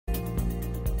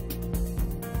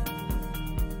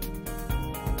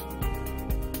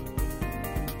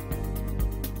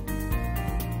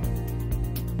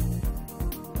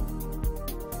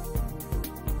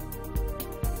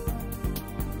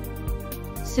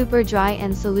Super dry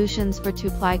end solutions for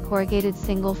 2-ply corrugated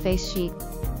single-face sheet.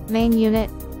 Main unit,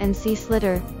 NC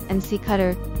Slitter, NC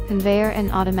Cutter, Conveyor and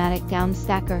automatic down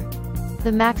stacker.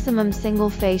 The maximum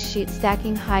single-face sheet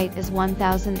stacking height is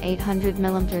 1,800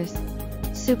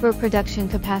 mm. Super production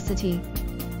capacity.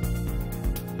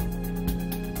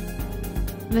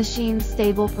 Machine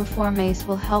stable performace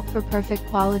will help for perfect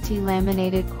quality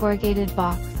laminated corrugated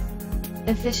box.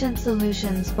 Efficient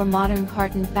solutions for modern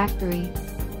carton factory.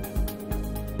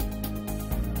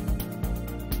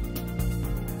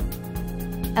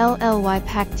 LLY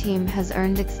Pack team has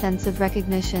earned extensive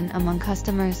recognition among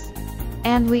customers.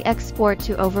 And we export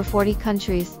to over 40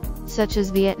 countries, such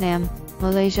as Vietnam,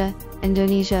 Malaysia,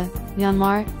 Indonesia,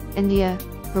 Myanmar, India,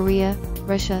 Korea,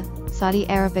 Russia, Saudi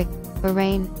Arabic,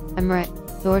 Bahrain, Emirate,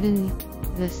 Jordan,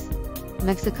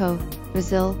 Mexico,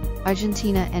 Brazil,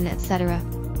 Argentina and etc.